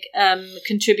dating,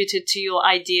 contributed to your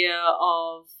idea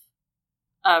of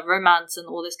romance and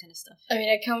all this kind of stuff? I mean,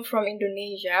 I come from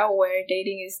Indonesia where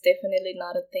dating is definitely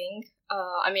not a thing.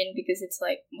 Because it's,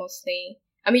 like, mostly...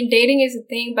 I mean, dating is a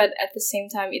thing, but at the same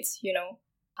time, it's,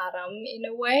 haram in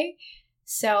a way.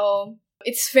 So...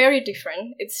 It's very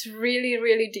different. It's really,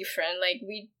 really different. Like,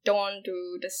 we don't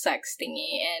do the sex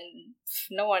thingy and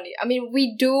no one... I mean,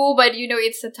 we do, but,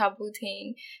 it's a taboo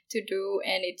thing to do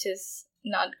and it's just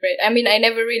not great. I mean, I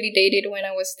never really dated when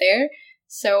I was there.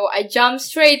 So I jumped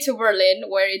straight to Berlin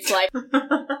where it's like, the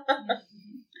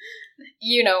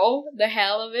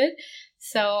hell of it.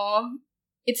 So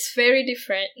it's very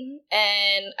different.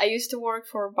 And I used to work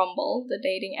for Bumble, the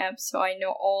dating app. So I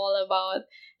know all about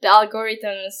the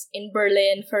algorithms in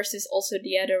Berlin versus also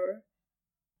the other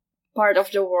part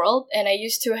of the world. And I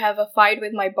used to have a fight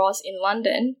with my boss in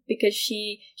London because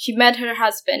she met her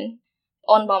husband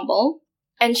on Bumble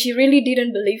and she really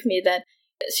didn't believe me that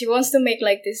she wants to make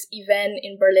like this event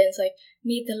in Berlin. It's like,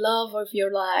 meet the love of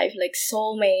your life, like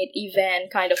soulmate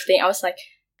event kind of thing. I was like,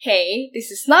 hey, this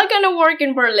is not gonna work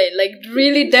in Berlin. Like,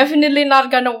 really, definitely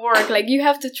not gonna work. Like, you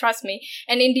have to trust me.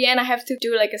 And in the end, I have to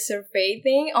do like a survey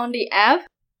thing on the app.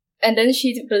 And then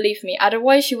she believed me.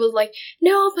 Otherwise, she was like,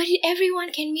 no, but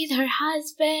everyone can meet her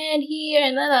husband here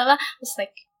and blah, blah, blah. I was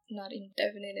like,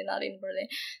 definitely not in Berlin.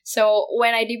 So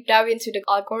when I deep dive into the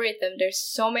algorithm, there's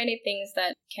so many things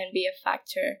that can be a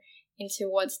factor into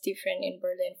what's different in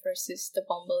Berlin versus the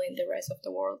Bumble in the rest of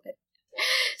the world.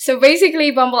 So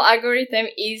basically, Bumble algorithm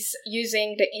is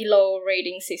using the ELO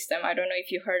rating system. I don't know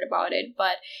if you heard about it,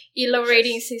 but ELO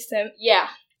rating system, yeah.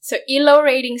 So ELO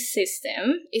rating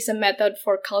system is a method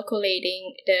for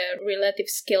calculating the relative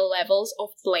skill levels of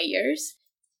players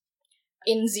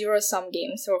in zero-sum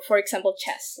games. So for example,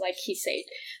 chess, like he said.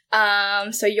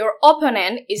 So your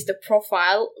opponent is the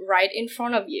profile right in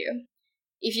front of you.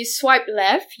 If you swipe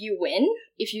left, you win.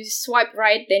 If you swipe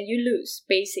right, then you lose.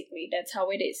 Basically, that's how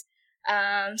it is.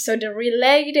 So the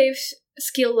relative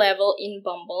skill level in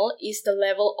Bumble is the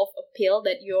level of appeal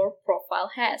that your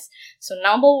profile has. So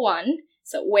number one,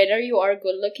 so whether you are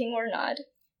good looking or not.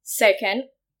 Second,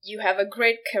 you have a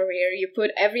great career. You put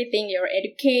everything, your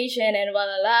education and la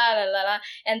la la la la.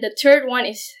 And the third one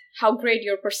is how great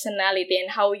your personality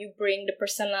and how you bring the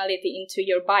personality into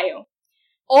your bio.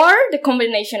 Or the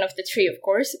combination of the three, of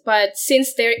course. But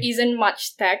since there isn't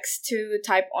much text to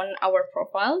type on our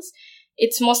profiles,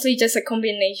 it's mostly just a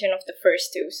combination of the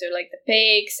first two. So like the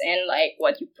pics and like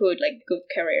what you put, like good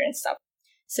career and stuff.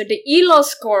 So the ELO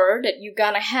score that you're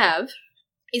gonna have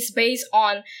is based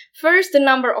on, first, the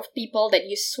number of people that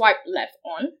you swipe left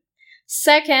on.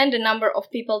 Second, the number of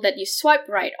people that you swipe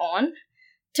right on.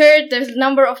 Third, the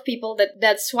number of people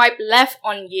that swipe left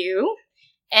on you.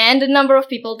 And the number of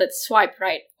people that swipe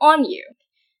right on you.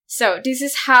 So this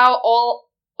is how all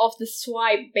of the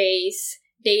swipe-based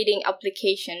dating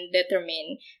application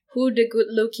determine who the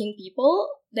good-looking people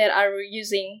that are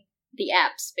using the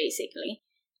apps, basically.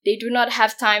 They do not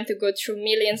have time to go through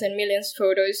millions and millions of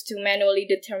photos to manually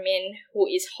determine who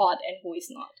is hot and who is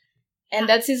not. And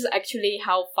that is actually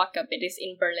how fucked up it is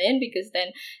in Berlin, because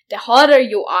then the hotter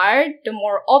you are, the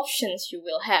more options you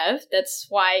will have. That's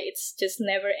why it's just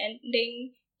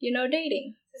never-ending,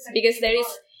 dating. Because there is,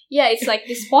 it's like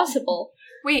disposable.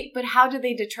 Wait, but how do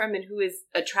they determine who is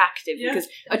attractive? Yeah. Because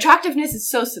attractiveness is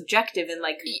so subjective and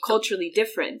culturally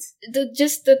different.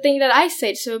 Just the thing that I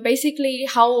said. So basically,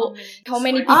 how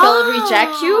many people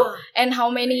reject you and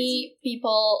how many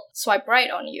people swipe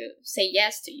right on you, say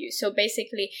yes to you. So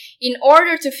basically, in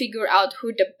order to figure out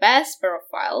who the best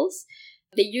profiles,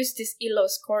 they use this ELO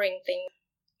scoring thing.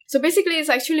 So basically, it's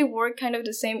actually work kind of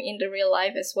the same in the real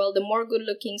life as well. The more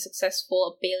good-looking,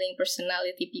 successful, appealing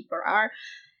personality people are,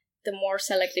 the more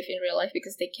selective in real life,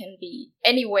 because they can be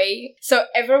anyway. So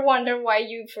ever wonder why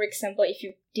you, for example, if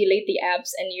you delete the apps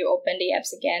and you open the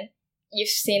apps again, you've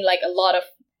seen like a lot of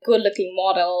good-looking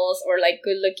models or like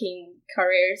good-looking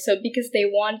careers. So because they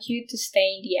want you to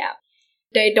stay in the app.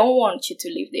 They don't want you to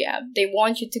leave the app. They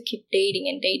want you to keep dating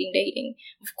and dating.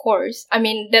 Of course. I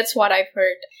mean, that's what I've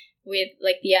heard with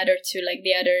like the other two, like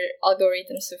the other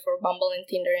algorithms for Bumble and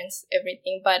Tinder and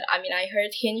everything. But I mean, I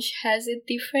heard Hinge has it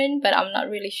different, but I'm not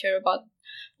really sure about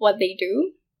what they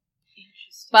do.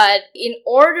 But in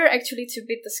order actually to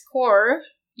beat the score,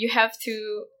 you have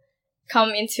to come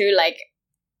into like,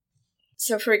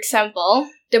 so for example,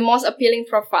 the most appealing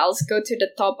profiles go to the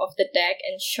top of the deck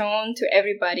and shown to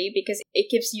everybody because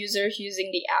it keeps users using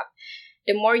the app.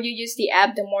 The more you use the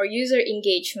app, the more user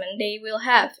engagement they will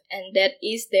have, and that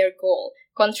is their goal.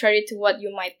 Contrary to what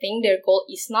you might think, their goal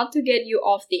is not to get you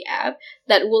off the app.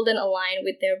 That will then align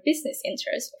with their business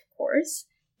interests, of course.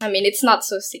 I mean, it's not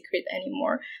so secret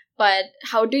anymore. But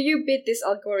how do you beat this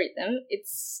algorithm?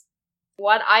 It's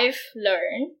what I've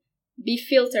learned. Be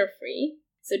filter-free.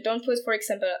 So don't put, for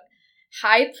example,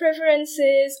 height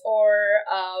preferences or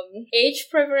age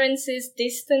preferences,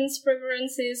 distance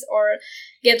preferences, or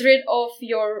get rid of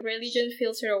your religion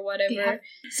filter or whatever. Yeah.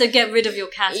 So get rid of your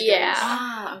categories.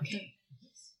 Yeah. Okay.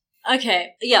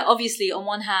 Okay. Yeah, obviously, on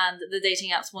one hand, the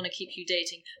dating apps want to keep you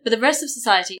dating. But the rest of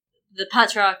society, the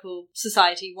patriarchal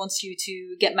society, wants you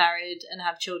to get married and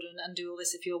have children and do all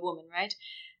this if you're a woman, right?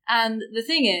 And the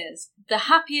thing is, the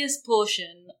happiest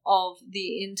portion of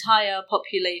the entire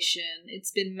population,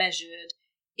 it's been measured,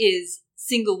 is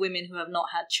single women who have not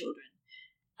had children.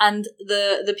 And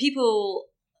the people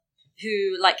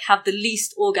who like have the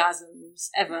least orgasms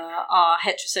ever are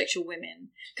heterosexual women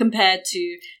compared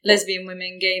to lesbian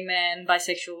women, gay men,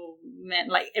 bisexual men,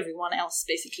 like everyone else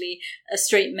basically,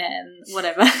 straight men,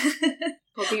 whatever.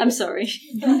 I'm sorry.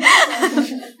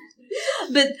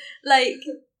 But like,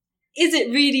 is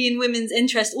it really in women's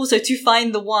interest also to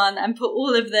find the one and put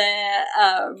all of their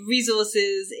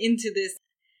resources into this?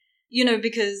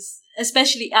 Because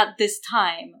especially at this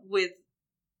time with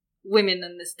women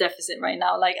in this deficit right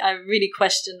now, like I really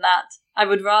question that. I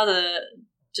would rather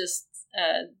just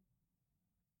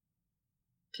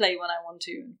play when I want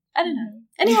to. I don't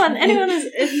know. Anyone is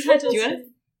entitled to.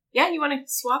 Yeah, you want to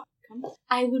swap? Come on.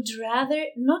 I would rather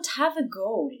not have a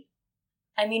goal.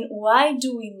 I mean, why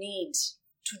do we need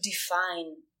to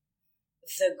define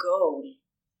the goal?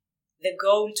 the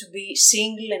goal to be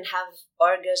single and have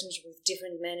orgasms with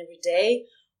different men every day,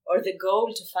 or the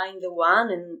goal to find the one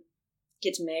and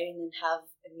get married and have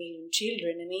 1 million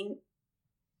children. I mean,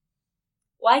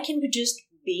 why can't we just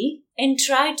be and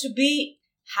try to be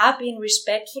happy and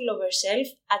respectful of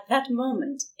ourselves at that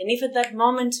moment? And if at that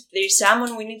moment there is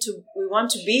someone we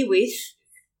want to be with,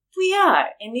 we are.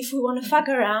 And if we want to fuck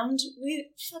around, we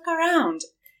fuck around.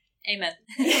 Amen.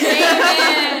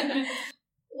 Amen.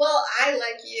 Well, I,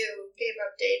 like you, gave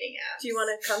up dating apps. Do you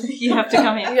want to come? You have to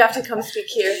come here. You have to come speak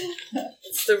here.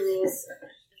 It's the rules.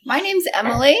 My name's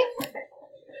Emily,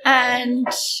 and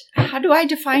how do I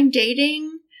define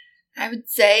dating? I would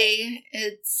say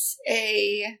it's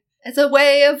a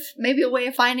way of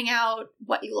finding out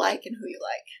what you like and who you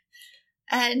like.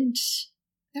 And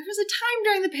there was a time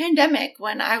during the pandemic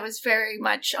when I was very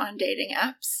much on dating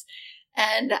apps,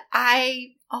 and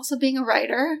I, also being a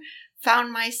writer,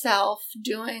 found myself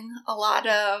doing a lot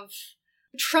of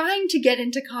trying to get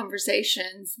into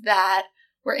conversations that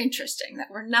were interesting, that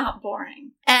were not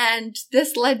boring. And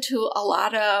this led to a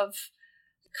lot of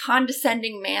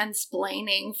condescending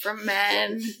mansplaining from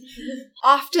men.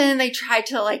 Often they try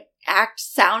to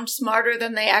sound smarter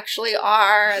than they actually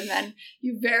are, and then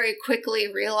you very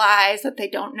quickly realize that they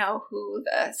don't know who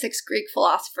the 6 Greek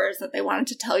philosophers that they wanted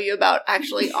to tell you about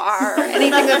actually are, or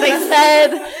anything that they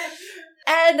said.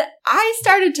 And I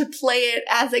started to play it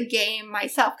as a game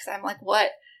myself, because I'm like, what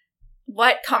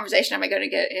conversation am I going to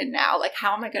get in now? Like,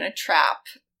 how am I going to trap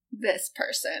this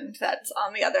person that's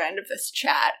on the other end of this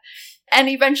chat? And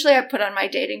eventually I put on my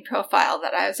dating profile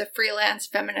that I was a freelance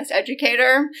feminist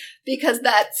educator, because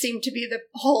that seemed to be the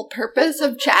whole purpose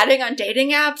of chatting on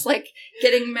dating apps, like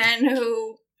getting men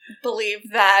who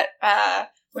believe that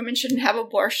women shouldn't have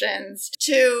abortions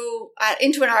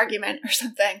into an argument or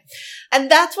something.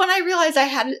 And that's when I realized I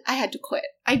had to quit.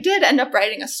 I did end up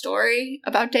writing a story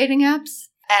about dating apps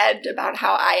and about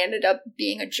how I ended up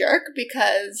being a jerk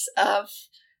because of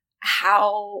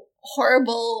how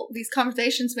horrible these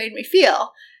conversations made me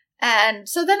feel. And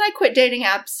so then I quit dating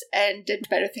apps and did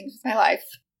better things with my life.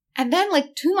 And then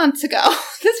 2 months ago,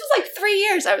 this was 3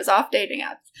 years I was off dating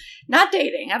apps, not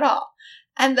dating at all.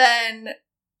 And then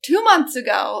 2 months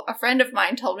ago, a friend of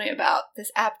mine told me about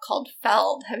this app called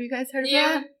Feld. Have you guys heard of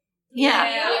that?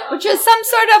 Yeah. Which is some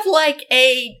sort of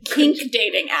a kink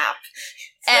dating app.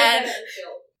 And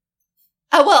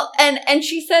and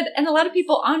she said, and a lot of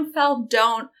people on Feld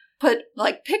don't put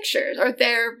pictures or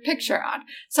their picture on.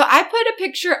 So I put a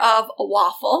picture of a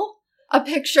waffle, a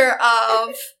picture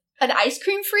of an ice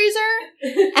cream freezer,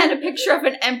 and a picture of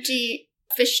an empty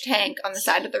fish tank on the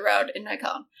side of the road in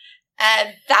Nikon.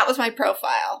 And that was my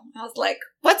profile. I was like,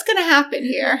 what's going to happen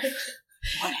here?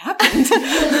 What happened?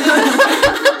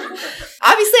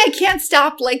 Obviously, I can't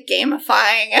stop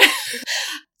gamifying.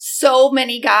 So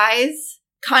many guys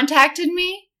contacted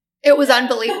me. It was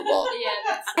unbelievable.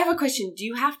 I have a question. Do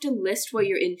you have to list what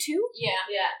you're into? Yeah.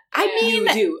 I mean,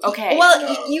 you do. Okay. Well,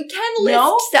 you can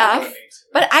list stuff,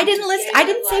 but I didn't list. I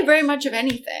didn't say very much of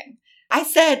anything. I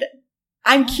said,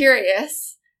 I'm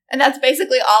curious, and that's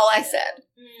basically all I said.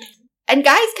 And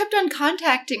guys kept on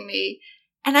contacting me,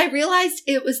 and I realized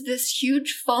it was this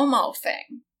huge FOMO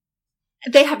thing.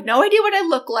 They have no idea what I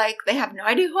look like. They have no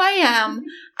idea who I am.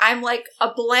 I'm like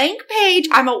a blank page.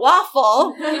 I'm a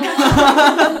waffle.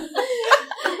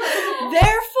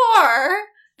 Therefore,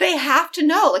 they have to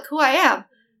know who I am.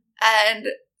 And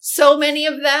so many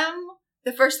of them,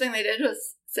 the first thing they did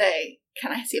was say,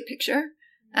 "Can I see a picture?"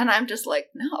 And I'm just like,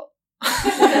 no.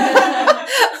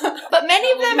 But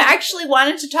many of them actually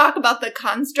wanted to talk about the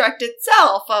construct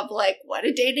itself of what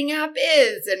a dating app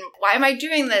is and why am I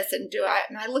doing this, and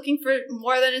am I looking for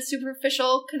more than a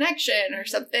superficial connection or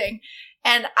something.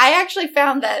 And I actually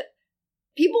found that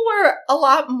people were a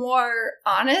lot more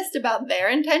honest about their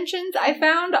intentions, I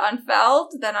found, on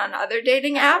Feld than on other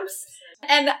dating apps.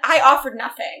 And I offered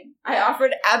nothing. I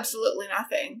offered absolutely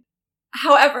nothing.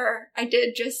 However, I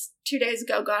did just 2 days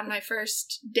ago go on my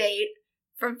first date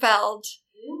from Feld,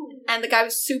 and the guy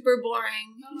was super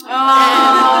boring.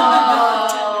 Oh.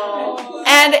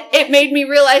 And it made me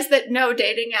realize that no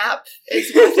dating app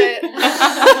is worth it.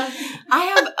 I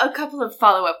have a couple of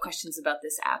follow-up questions about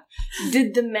this app.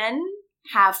 Did the men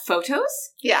have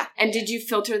photos? Yeah. And did you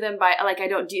filter them by,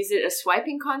 is it a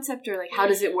swiping concept, or how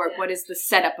does it work? What is the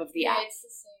setup of the app? It's the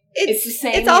same. It's the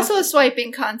same. It's also a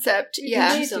swiping concept.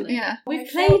 Yeah. Played on it. Yeah. We've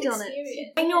played on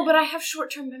it. I know, but I have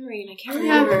short-term memory and I can't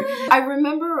remember. I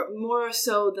remember more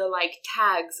so the like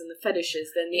tags and the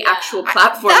fetishes than the actual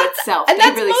platform itself. And They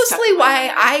that's really stuck mostly in my why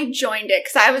memory. I joined it,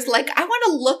 because I was like, I want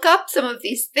to look up some of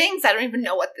these things. I don't even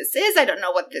know what this is. I don't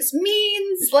know what this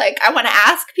means. Like, I want to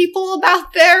ask people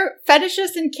about their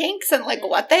fetishes and kinks and like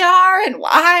what they are and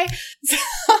why.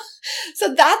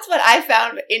 So that's what I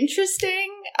found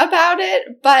interesting about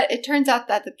it. But it turns out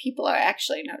that the people are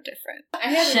actually no different. I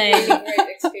had a Shame. really great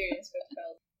experience with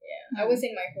Felt. Yeah, I was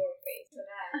in my horror phase for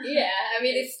that. Yeah, I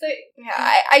mean it's like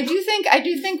Yeah, I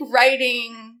do think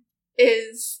writing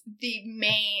is the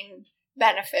main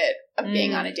benefit of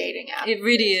being on a dating app. It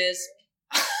really is.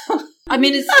 I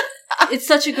mean, it's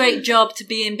such a great job to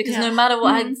be in, because no matter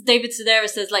what David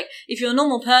Sedaris says, like, if you're a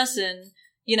normal person,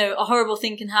 you know, a horrible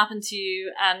thing can happen to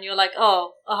you and you're like,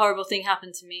 oh, a horrible thing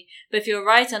happened to me. But if you're a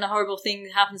writer and a horrible thing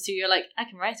happens to you, you're like, I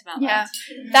can write about that.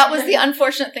 That was the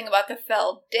unfortunate thing about the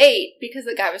failed date, because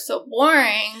the guy was so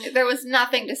boring. There was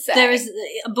nothing to say.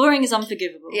 Boring is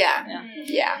unforgivable. Yeah.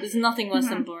 There's nothing worse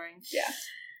than boring. Yeah.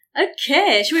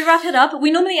 Okay, should we wrap it up?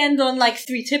 We normally end on like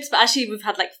 3 tips, but actually we've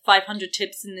had like 500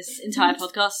 tips in this entire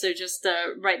podcast, so just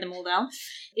write them all down.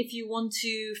 If you want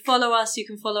to follow us, you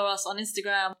can follow us on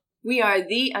Instagram. We are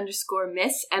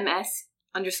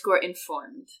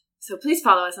 _Miss_MS_informed. So please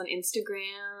follow us on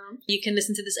Instagram. You can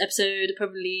listen to this episode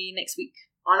probably next week.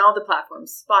 On all the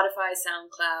platforms. Spotify,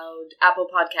 SoundCloud, Apple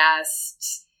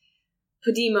Podcasts,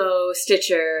 Podimo,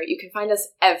 Stitcher. You can find us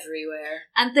everywhere.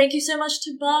 And thank you so much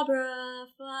to Barbara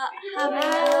for having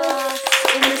us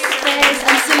in this space,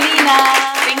 and Selina.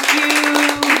 Thank you.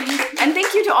 And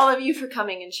thank you to all of you for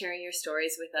coming and sharing your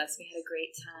stories with us. We had a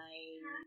great time.